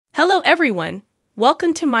Hello everyone,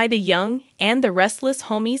 welcome to my The Young and the Restless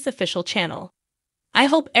Homies official channel. I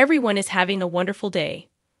hope everyone is having a wonderful day.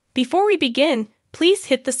 Before we begin, please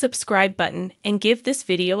hit the subscribe button and give this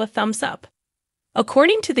video a thumbs up.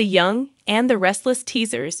 According to The Young and the Restless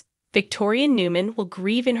teasers, Victoria Newman will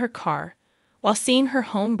grieve in her car while seeing her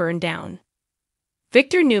home burn down.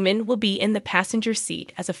 Victor Newman will be in the passenger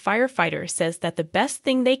seat as a firefighter says that the best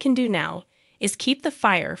thing they can do now is keep the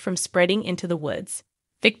fire from spreading into the woods.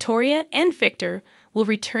 Victoria and Victor will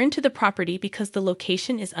return to the property because the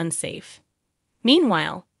location is unsafe.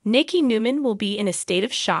 Meanwhile, Nikki Newman will be in a state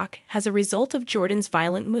of shock as a result of Jordan's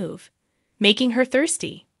violent move, making her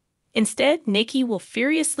thirsty. Instead, Nikki will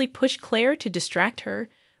furiously push Claire to distract her,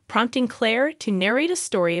 prompting Claire to narrate a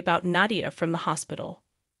story about Nadia from the hospital.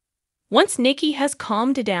 Once Nikki has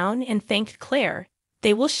calmed down and thanked Claire,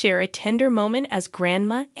 they will share a tender moment as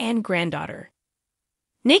grandma and granddaughter.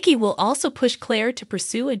 Nikki will also push Claire to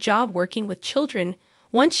pursue a job working with children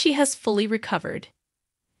once she has fully recovered.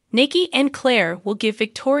 Nikki and Claire will give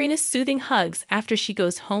Victoria soothing hugs after she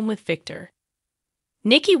goes home with Victor.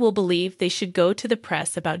 Nikki will believe they should go to the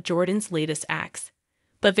press about Jordan's latest acts,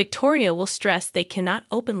 but Victoria will stress they cannot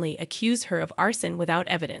openly accuse her of arson without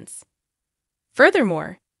evidence.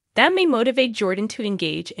 Furthermore, that may motivate Jordan to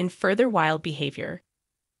engage in further wild behavior.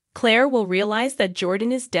 Claire will realize that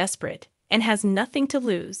Jordan is desperate and has nothing to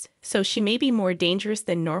lose, so she may be more dangerous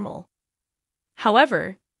than normal.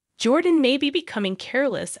 However, Jordan may be becoming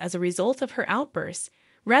careless as a result of her outbursts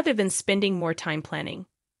rather than spending more time planning.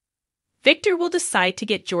 Victor will decide to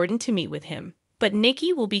get Jordan to meet with him, but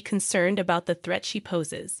Nikki will be concerned about the threat she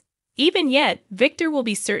poses. Even yet, Victor will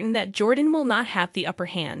be certain that Jordan will not have the upper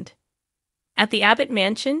hand. At the Abbott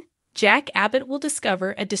mansion, Jack Abbott will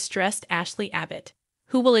discover a distressed Ashley Abbott,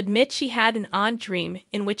 who will admit she had an odd dream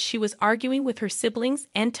in which she was arguing with her siblings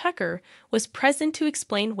and Tucker was present to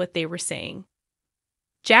explain what they were saying.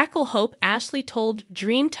 Jack will hope Ashley told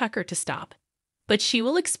Dream Tucker to stop, but she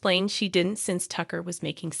will explain she didn't since Tucker was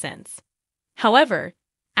making sense. However,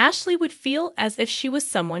 Ashley would feel as if she was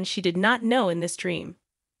someone she did not know in this dream.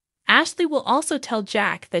 Ashley will also tell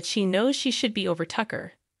Jack that she knows she should be over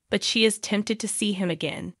Tucker, but she is tempted to see him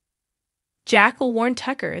again. Jack will warn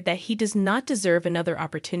Tucker that he does not deserve another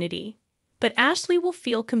opportunity, but Ashley will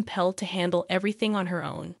feel compelled to handle everything on her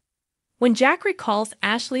own. When Jack recalls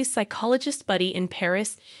Ashley's psychologist buddy in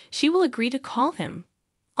Paris, she will agree to call him.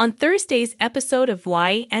 On Thursday's episode of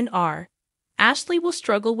Y&R, Ashley will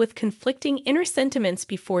struggle with conflicting inner sentiments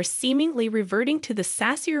before seemingly reverting to the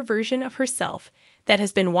sassier version of herself that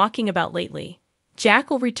has been walking about lately. Jack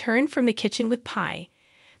will return from the kitchen with pie,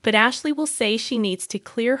 but Ashley will say she needs to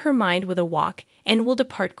clear her mind with a walk and will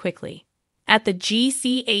depart quickly. At the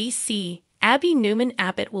GCAC, Abby Newman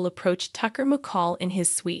Abbott will approach Tucker McCall in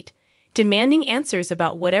his suite, demanding answers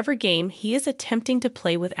about whatever game he is attempting to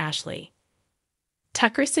play with Ashley.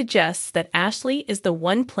 Tucker suggests that Ashley is the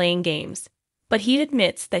one playing games, but he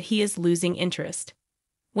admits that he is losing interest.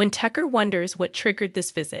 When Tucker wonders what triggered this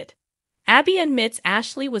visit, Abby admits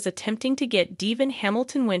Ashley was attempting to get Devon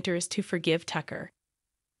Hamilton Winters to forgive Tucker.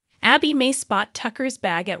 Abby may spot Tucker's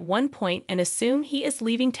bag at one point and assume he is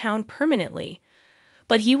leaving town permanently,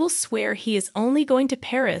 but he will swear he is only going to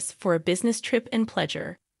Paris for a business trip and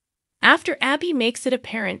pleasure. After Abby makes it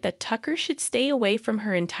apparent that Tucker should stay away from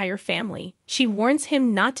her entire family, she warns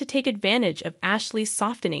him not to take advantage of Ashley's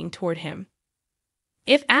softening toward him.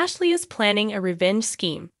 If Ashley is planning a revenge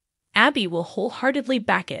scheme, Abby will wholeheartedly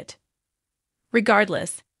back it.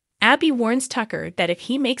 Regardless, Abby warns Tucker that if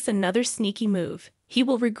he makes another sneaky move, he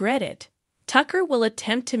will regret it. Tucker will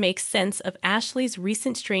attempt to make sense of Ashley's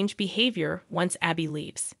recent strange behavior once Abby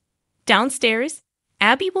leaves. Downstairs,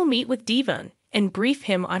 Abby will meet with Devon and brief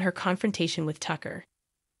him on her confrontation with Tucker.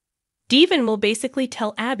 Devon will basically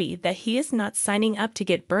tell Abby that he is not signing up to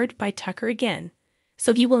get burned by Tucker again,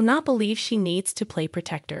 so he will not believe she needs to play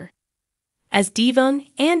protector. As Devon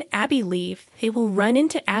and Abby leave, they will run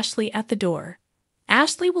into Ashley at the door.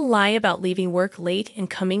 Ashley will lie about leaving work late and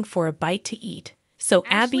coming for a bite to eat, so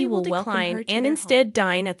Abby will decline and instead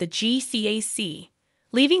dine at the GCAC,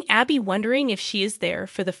 leaving Abby wondering if she is there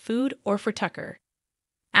for the food or for Tucker.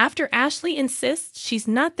 After Ashley insists she's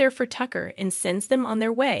not there for Tucker and sends them on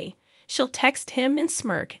their way, she'll text him and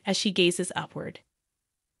smirk as she gazes upward.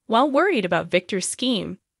 While worried about Victor's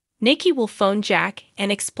scheme, Nikki will phone Jack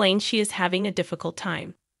and explain she is having a difficult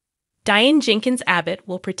time. Diane Jenkins Abbott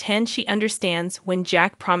will pretend she understands when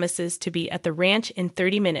Jack promises to be at the ranch in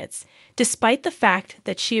 30 minutes, despite the fact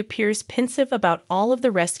that she appears pensive about all of the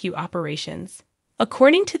rescue operations.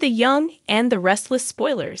 According to The Young and the Restless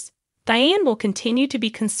spoilers, Diane will continue to be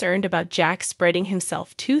concerned about Jack spreading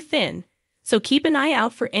himself too thin, so keep an eye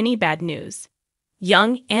out for any bad news.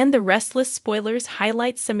 Young and the Restless spoilers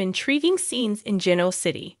highlight some intriguing scenes in Genoa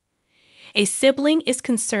City. A sibling is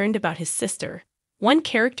concerned about his sister. One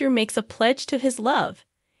character makes a pledge to his love,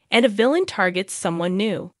 and a villain targets someone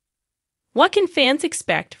new. What can fans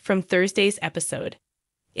expect from Thursday's episode?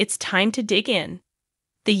 It's time to dig in.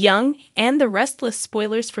 The Young and the Restless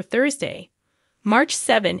spoilers for Thursday, March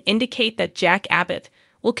 7, indicate that Jack Abbott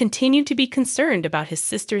will continue to be concerned about his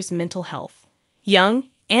sister's mental health. Young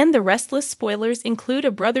and the Restless spoilers include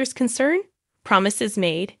a brother's concern, promises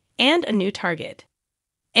made, and a new target.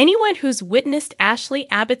 Anyone who's witnessed Ashley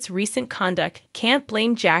Abbott's recent conduct can't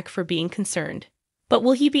blame Jack for being concerned. But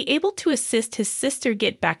will he be able to assist his sister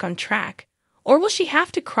get back on track? Or will she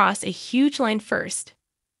have to cross a huge line first?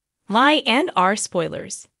 Lie and R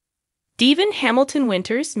spoilers. Devon Hamilton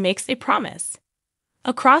Winters makes a promise.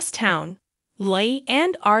 Across town, Lie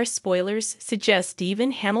and R spoilers suggest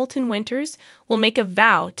Devon Hamilton Winters will make a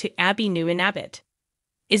vow to Abby Newman Abbott.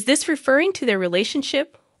 Is this referring to their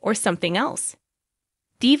relationship or something else?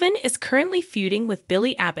 Devon is currently feuding with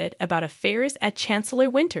Billy Abbott about affairs at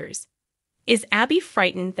Chancellor Winters. Is Abby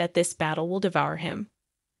frightened that this battle will devour him?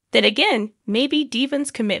 Then again, maybe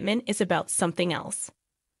Devon's commitment is about something else.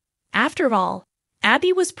 After all,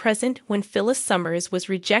 Abby was present when Phyllis Summers was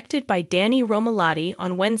rejected by Danny Romalotti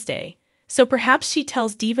on Wednesday, so perhaps she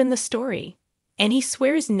tells Devon the story, and he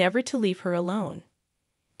swears never to leave her alone.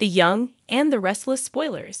 The Young and the Restless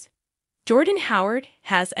spoilers. Jordan Howard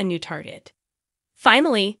has a new target.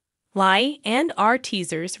 Finally, Lie and R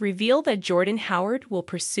teasers reveal that Jordan Howard will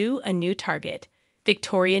pursue a new target,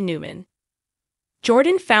 Victoria Newman.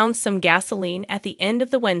 Jordan found some gasoline at the end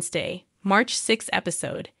of the Wednesday, March 6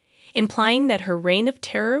 episode, implying that her reign of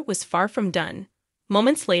terror was far from done.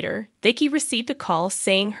 Moments later, Nikki received a call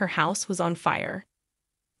saying her house was on fire.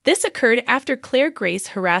 This occurred after Claire Grace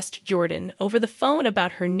harassed Jordan over the phone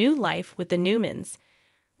about her new life with the Newmans.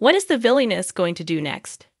 What is the villainess going to do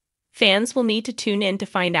next? Fans will need to tune in to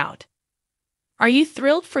find out. Are you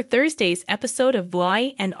thrilled for Thursday's episode of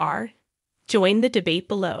Y and R? Join the debate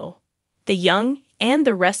below. The Young and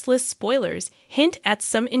the Restless spoilers hint at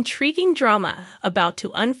some intriguing drama about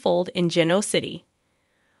to unfold in Genoa City.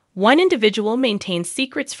 One individual maintains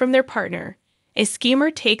secrets from their partner, a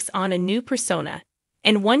schemer takes on a new persona,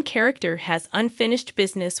 and one character has unfinished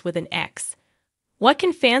business with an ex. What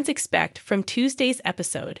can fans expect from Tuesday's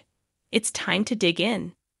episode? It's time to dig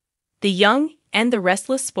in. The Young and the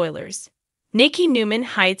Restless spoilers. Nikki Newman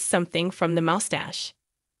hides something from the mustache.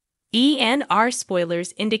 E&R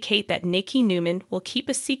spoilers indicate that Nikki Newman will keep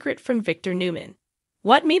a secret from Victor Newman.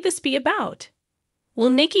 What may this be about? Will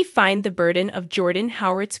Nikki find the burden of Jordan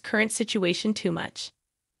Howard's current situation too much?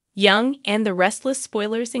 Young and the Restless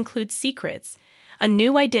spoilers include secrets, a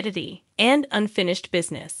new identity, and unfinished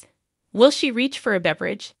business. Will she reach for a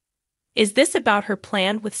beverage? Is this about her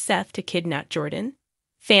plan with Seth to kidnap Jordan?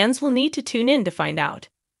 Fans will need to tune in to find out.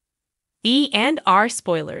 E&R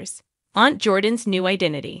spoilers. Aunt Jordan's new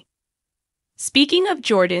identity. Speaking of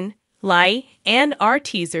Jordan, Lie and R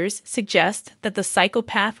teasers suggest that the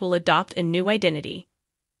psychopath will adopt a new identity.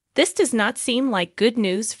 This does not seem like good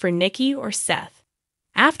news for Nikki or Seth.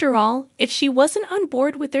 After all, if she wasn't on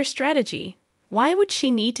board with their strategy, why would she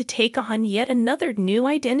need to take on yet another new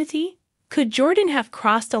identity? Could Jordan have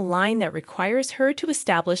crossed a line that requires her to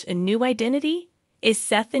establish a new identity? Is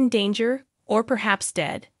Seth in danger, or perhaps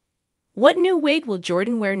dead? What new wig will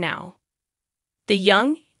Jordan wear now? The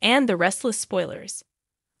Young and the Restless spoilers.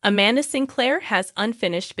 Amanda Sinclair has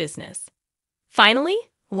unfinished business. Finally,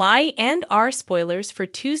 Lie and R spoilers for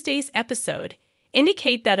Tuesday's episode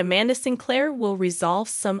indicate that Amanda Sinclair will resolve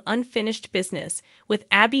some unfinished business with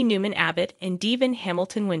Abby Newman Abbott and Devon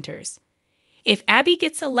Hamilton Winters. If Abby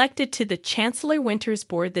gets elected to the Chancellor Winters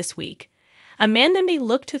board this week, Amanda may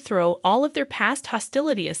look to throw all of their past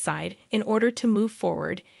hostility aside in order to move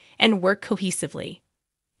forward and work cohesively.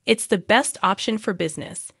 It's the best option for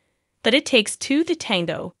business, but it takes two to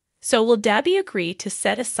tango, so will Dabby agree to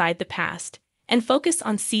set aside the past and focus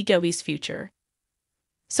on CW's future?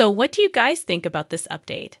 So what do you guys think about this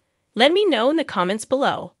update? Let me know in the comments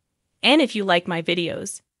below. And if you like my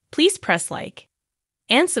videos, please press like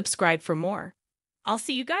and subscribe for more. I'll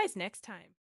see you guys next time.